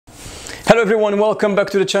Hello everyone, welcome back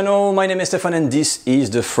to the channel. My name is Stefan and this is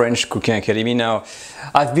the French Cooking Academy. Now,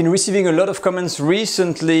 I've been receiving a lot of comments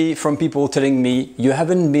recently from people telling me you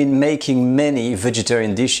haven't been making many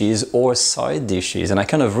vegetarian dishes or side dishes, and I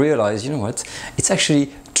kind of realized, you know what, it's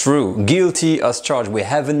actually true. Guilty as charged. We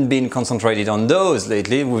haven't been concentrated on those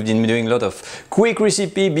lately. We've been doing a lot of quick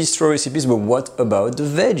recipe, bistro recipes, but what about the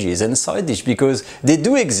veggies and side dish? Because they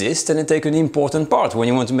do exist and they take an important part. When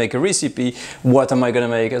you want to make a recipe, what am I going to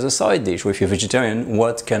make as a side dish? Or if you're vegetarian,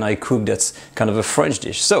 what can I cook that's kind of a French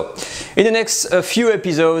dish? So, in the next few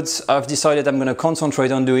episodes, I've decided I'm going to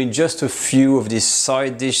concentrate on doing just a few of these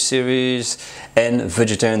side dish series and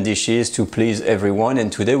vegetarian dishes to please everyone.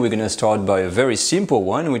 And today we're going to start by a very simple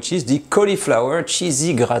one, which is the cauliflower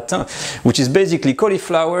cheesy gratin, which is basically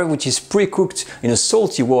cauliflower which is pre-cooked in a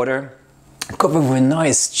salty water, covered with a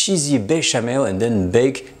nice cheesy bechamel and then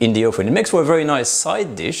baked in the oven. It makes for a very nice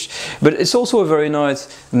side dish, but it's also a very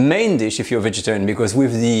nice main dish if you're a vegetarian, because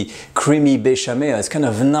with the creamy bechamel it's kind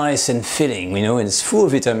of nice and filling, you know, and it's full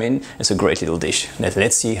of vitamin. It's a great little dish.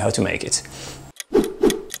 Let's see how to make it.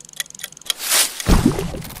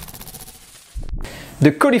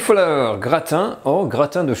 The cauliflower gratin, or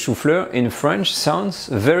gratin de chou-fleur in French, sounds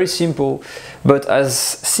very simple, but as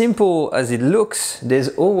simple as it looks, there's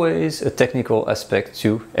always a technical aspect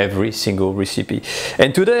to every single recipe.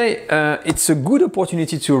 And today it's a good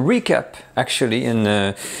opportunity to recap actually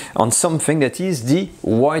on something that is the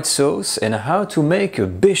white sauce and how to make a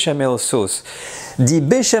bechamel sauce. The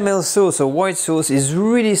bechamel sauce or white sauce is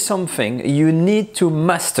really something you need to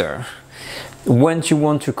master when you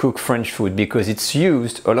want to cook French food, because it's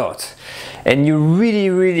used a lot and you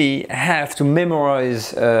really have to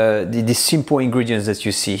memorize the simple ingredients that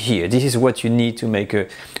you see here. This is what you need to make a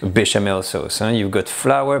bechamel sauce. You've got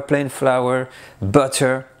flour, plain flour,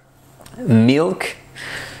 butter, milk,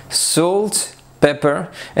 salt, pepper,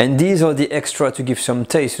 and these are the extra to give some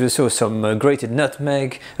taste to the sauce. Some grated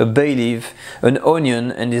nutmeg, a bay leaf, an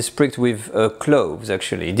onion, and is pricked with cloves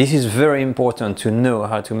actually. This is very important to know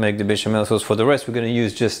how to make the bechamel sauce. For the rest we're going to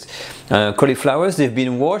use just cauliflowers. They've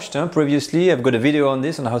been washed previously. I've got a video on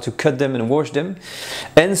this on how to cut them and wash them,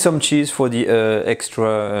 and some cheese for the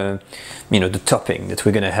extra you know, the topping that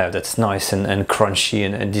we're going to have that's nice and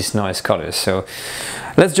crunchy and these nice colors. So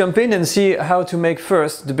let's jump in and see how to make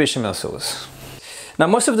first the bechamel sauce. Now,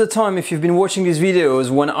 most of the time, if you've been watching these videos,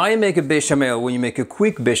 when I make a bechamel, when you make a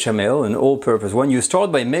quick bechamel, an all-purpose one, you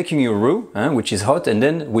start by making your roux, which is hot, and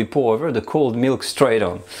then we pour over the cold milk straight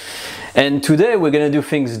on. And today we're going to do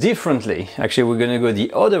things differently. Actually, we're going to go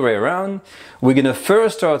the other way around. We're going to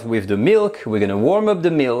first start with the milk, we're going to warm up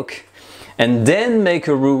the milk, and then make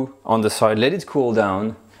a roux on the side, let it cool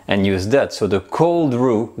down, and use that. So the cold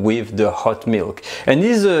roux with the hot milk. And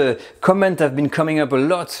this is a comment that have been coming up a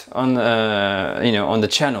lot on you know, on the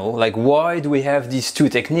channel, like, why do we have these two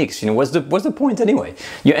techniques? You know, what's the point anyway?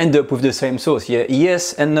 You end up with the same sauce. Yeah,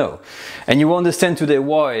 yes and no. And you will understand today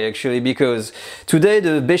why, actually, because today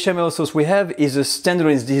the bechamel sauce we have is a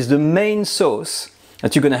standard. This is the main sauce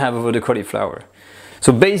that you're gonna have over the cauliflower.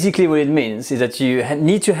 So basically what it means is that you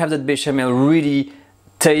need to have that bechamel really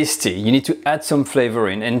tasty. You need to add some flavor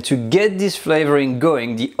in, and to get this flavoring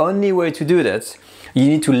going, the only way to do that, you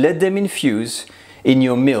need to let them infuse in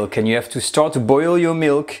your milk, and you have to start to boil your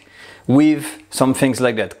milk with some things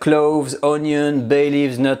like that: cloves, onion, bay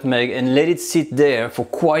leaves, nutmeg, and let it sit there for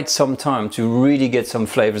quite some time to really get some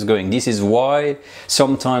flavors going. This is why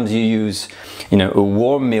sometimes you use, you know, a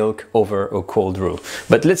warm milk over a cold roux.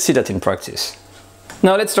 But let's see that in practice.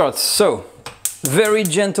 Now let's start. So very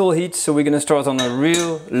gentle heat, so we're going to start on a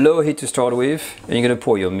real low heat to start with, and you're going to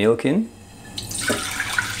pour your milk in.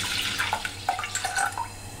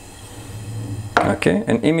 Okay,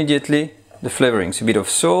 and immediately the flavorings, a bit of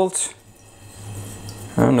salt,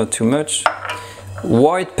 not too much,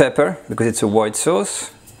 white pepper, because it's a white sauce,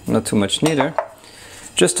 not too much neither,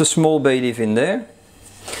 just a small bay leaf in there,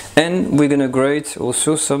 and we're going to grate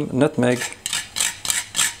also some nutmeg.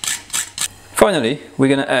 Finally, we're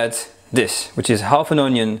going to add this, which is half an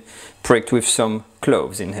onion pricked with some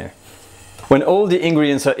cloves in here. When all the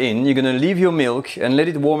ingredients are in, you're going to leave your milk and let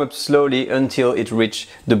it warm up slowly until it reaches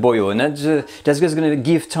the boil. And that's just going to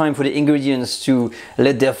give time for the ingredients to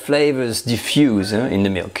let their flavors diffuse in the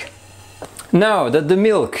milk. Now that the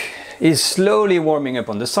milk is slowly warming up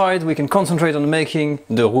on the side, we can concentrate on making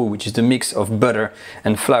the roux, which is the mix of butter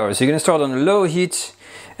and flour. So you're going to start on a low heat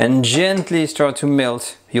and gently start to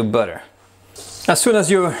melt your butter. As soon as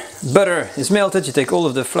your butter is melted, you take all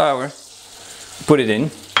of the flour, put it in,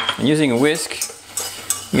 and using a whisk,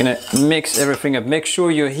 you're gonna mix everything up. Make sure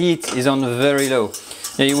your heat is on very low.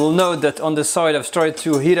 Now you will note that on the side I've started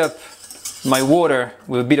to heat up my water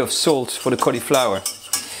with a bit of salt for the cauliflower.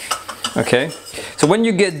 Okay, so when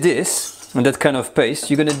you get this and that kind of paste,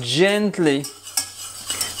 you're gonna gently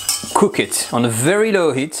cook it on a very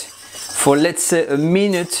low heat for, let's say, a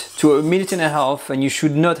minute to a minute and a half, and you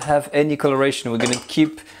should not have any coloration. We're gonna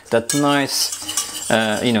keep that nice,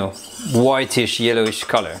 you know, whitish, yellowish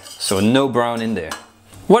color, so no brown in there.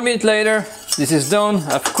 1 minute later, this is done.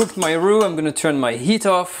 I've cooked my roux. I'm gonna turn my heat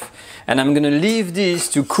off, and I'm gonna leave this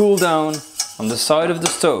to cool down on the side of the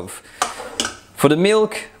stove. For the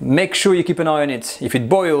milk, make sure you keep an eye on it. If it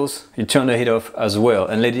boils, you turn the heat off as well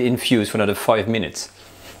and let it infuse for another 5 minutes.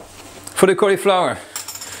 For the cauliflower,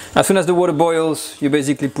 as soon as the water boils, you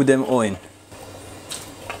basically put them all in.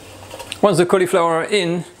 Once the cauliflower are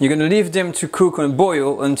in, you're going to leave them to cook and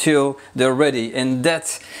boil until they're ready. And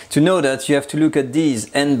to know that, you have to look at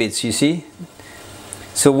these end bits, you see?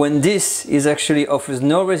 So when this actually offers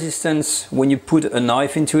no resistance, when you put a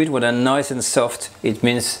knife into it, when they're nice and soft, it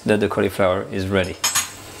means that the cauliflower is ready.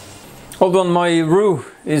 Although my roux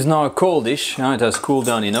is now coldish, it has cooled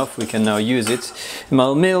down enough, we can now use it.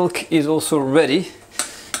 My milk is also ready,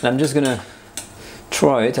 and I'm just gonna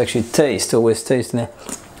try it, actually taste, always taste.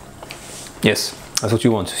 Yes, that's what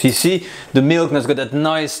you want. You see, the milk has got that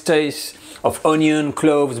nice taste of onion,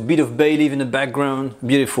 cloves, a bit of bayleaf in the background,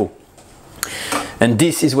 beautiful. And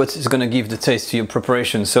this is what is going to give the taste to your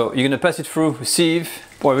preparation. So you're going to pass it through a sieve,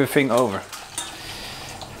 pour everything over.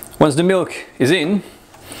 Once the milk is in,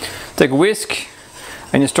 take a whisk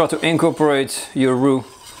and you start to incorporate your roux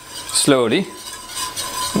slowly.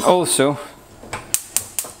 And also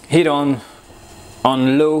heat on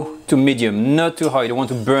low to medium, not too high. You don't want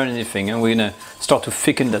to burn anything, and we're going to start to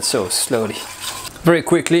thicken that sauce slowly. Very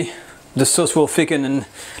quickly, the sauce will thicken, and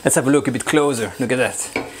let's have a look a bit closer. Look at that.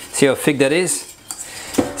 See how thick that is?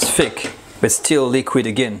 It's thick, but still liquid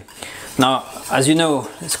again. Now, as you know,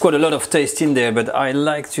 it's quite a lot of taste in there, but I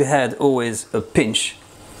like to add always a pinch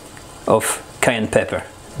of cayenne pepper,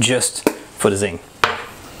 just for the zing.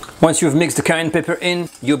 Once you've mixed the cayenne pepper in,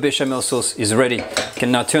 your bechamel sauce is ready. You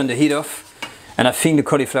can now turn the heat off, and I think the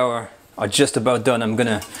cauliflower are just about done. I'm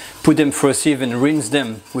gonna put them through a sieve and rinse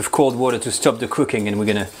them with cold water to stop the cooking, and we're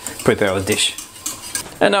gonna prepare our dish.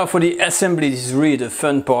 And now for the assembly, this is really the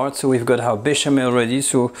fun part. So we've got our bechamel ready,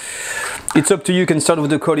 so it's up to you. You can start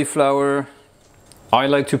with the cauliflower. I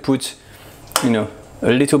like to put, you know,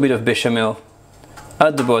 a little bit of bechamel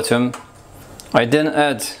at the bottom. I then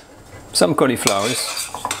add some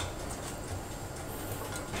cauliflowers.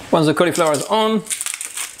 Once the cauliflower is on,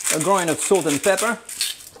 a grind of salt and pepper.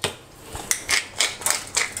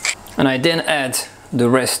 And I then add the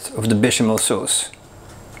rest of the bechamel sauce.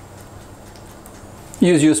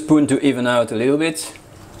 Use your spoon to even out a little bit.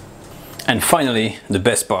 And finally, the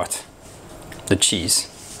best part, the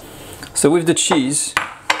cheese. So with the cheese,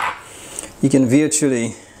 you can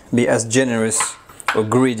virtually be as generous or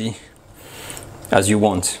greedy as you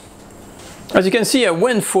want. As you can see, I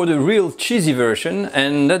went for the real cheesy version,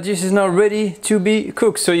 and that dish is now ready to be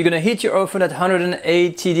cooked. So you're gonna heat your oven at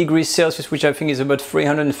 180 degrees Celsius, which I think is about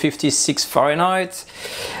 356 Fahrenheit.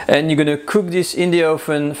 And you're gonna cook this in the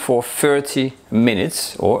oven for 30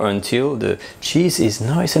 minutes or until the cheese is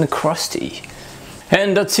nice and crusty.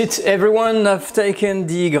 And that's it, everyone. I've taken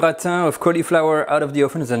the gratin of cauliflower out of the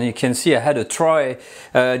oven, and you can see I had a try.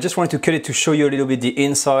 Just wanted to cut it to show you a little bit the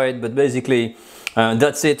inside, but basically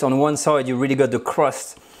that's it. On one side you really got the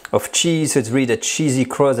crust of cheese, so it's really that cheesy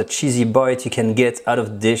crust, that cheesy bite you can get out of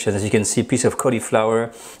the dish. And as you can see, a piece of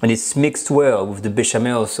cauliflower, and it's mixed well with the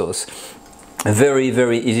bechamel sauce. Very,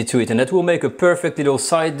 very easy to eat, and that will make a perfect little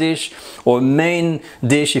side dish or main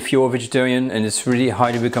dish if you're a vegetarian, and it's really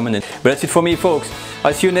highly recommended. But that's it for me, folks.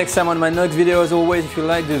 I'll see you next time on my next video. As always, if you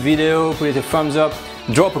like the video, put it a thumbs up,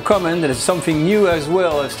 drop a comment. There's something new as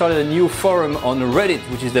well. I've started a new forum on Reddit,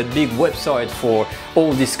 which is that big website for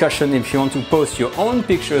all discussion. If you want to post your own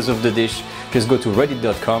pictures of the dish, just go to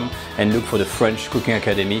reddit.com and look for the French Cooking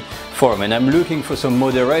Academy forum. And I'm looking for some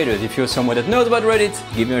moderators. If you're someone that knows about Reddit,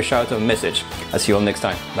 give me a shout or message. I'll see you all next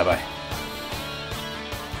time. Bye bye.